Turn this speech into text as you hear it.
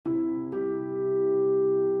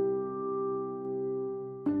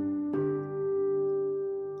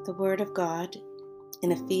The Word of God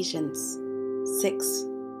in Ephesians 6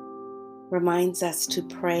 reminds us to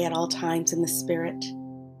pray at all times in the Spirit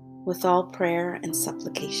with all prayer and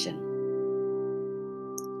supplication.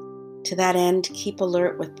 To that end, keep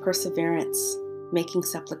alert with perseverance, making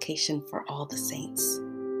supplication for all the saints.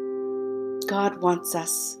 God wants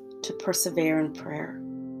us to persevere in prayer,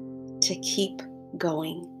 to keep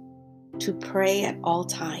going, to pray at all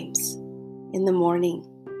times, in the morning,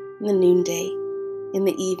 in the noonday, in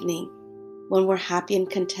the evening, when we're happy and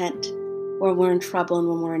content, when we're in trouble and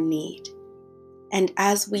when we're in need. And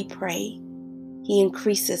as we pray, He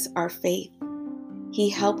increases our faith. He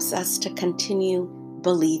helps us to continue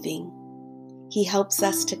believing. He helps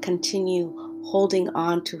us to continue holding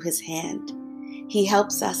on to His hand. He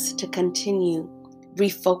helps us to continue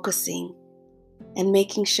refocusing and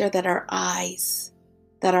making sure that our eyes,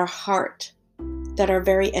 that our heart, that our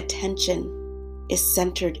very attention is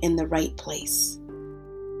centered in the right place.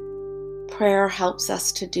 Prayer helps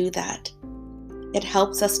us to do that. It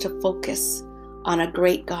helps us to focus on a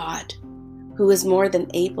great God who is more than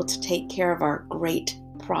able to take care of our great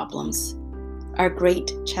problems, our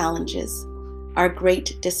great challenges, our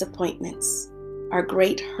great disappointments, our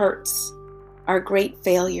great hurts, our great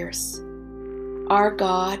failures. Our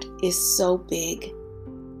God is so big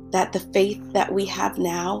that the faith that we have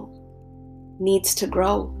now needs to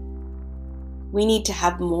grow. We need to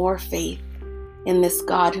have more faith in this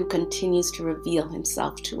God who continues to reveal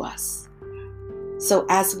Himself to us. So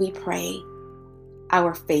as we pray,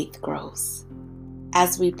 our faith grows.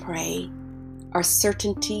 As we pray, our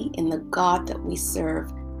certainty in the God that we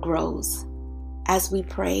serve grows. As we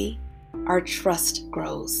pray, our trust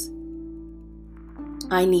grows.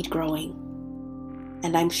 I need growing,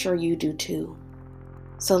 and I'm sure you do too.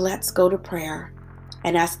 So let's go to prayer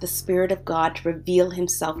and ask the Spirit of God to reveal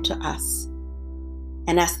Himself to us,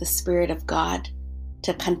 and ask the Spirit of God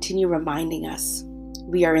to continue reminding us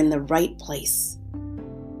we are in the right place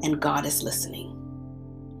and God is listening.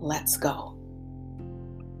 Let's go.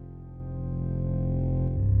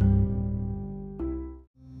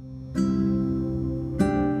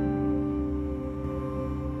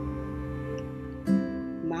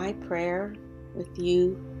 My prayer with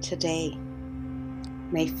you today: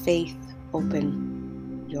 may faith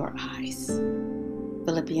open your eyes.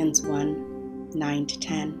 Philippians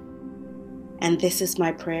 1:9-10. And this is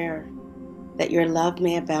my prayer, that your love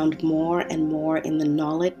may abound more and more in the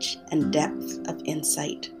knowledge and depth of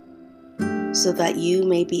insight, so that you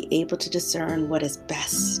may be able to discern what is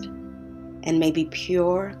best and may be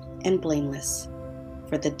pure and blameless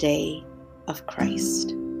for the day of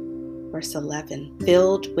Christ. Verse 11,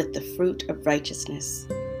 filled with the fruit of righteousness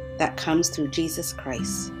that comes through Jesus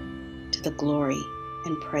Christ, to the glory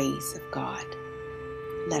and praise of God.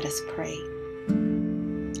 Let us pray.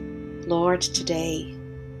 Lord, today,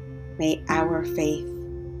 may our faith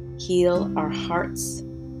heal our hearts,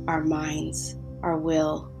 our minds, our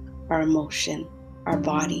will, our emotion, our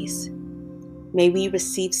bodies. May we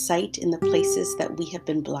receive sight in the places that we have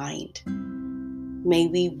been blind. May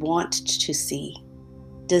we want to see,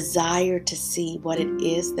 desire to see what it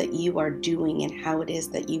is that you are doing and how it is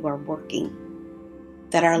that you are working,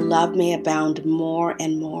 that our love may abound more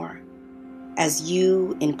and more as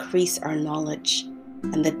you increase our knowledge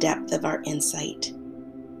and the depth of our insight.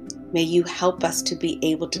 May you help us to be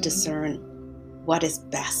able to discern what is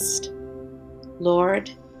best. Lord,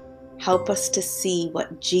 help us to see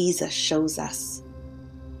what Jesus shows us,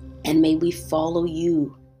 and may we follow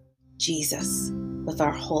you, Jesus, with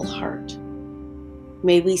our whole heart.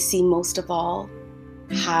 May we see most of all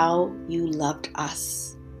how you loved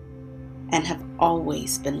us and have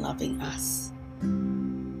always been loving us.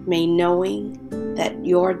 May knowing that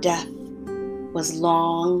your death was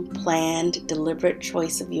long planned, deliberate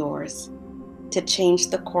choice of yours to change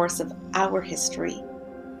the course of our history,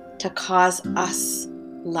 to cause us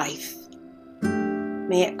life.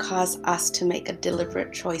 May it cause us to make a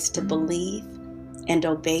deliberate choice to believe and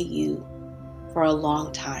obey you for a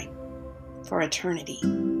long time, for eternity.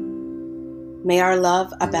 May our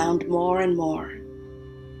love abound more and more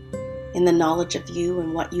in the knowledge of you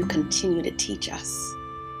and what you continue to teach us.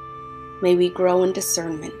 May we grow in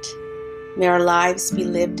discernment. May our lives be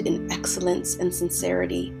lived in excellence and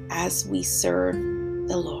sincerity as we serve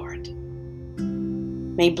the Lord.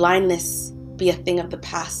 May blindness be a thing of the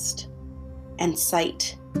past and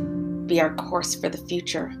sight be our course for the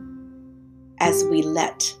future as we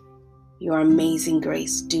let your amazing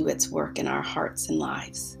grace do its work in our hearts and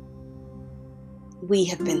lives. We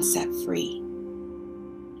have been set free.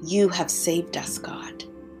 You have saved us, God.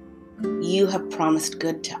 You have promised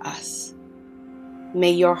good to us.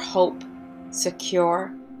 May your hope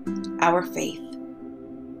secure our faith.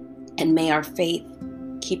 And may our faith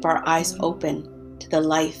keep our eyes open to the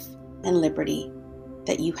life and liberty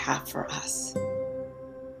that you have for us.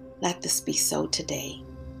 Let this be so today.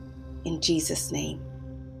 In Jesus' name,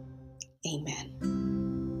 amen.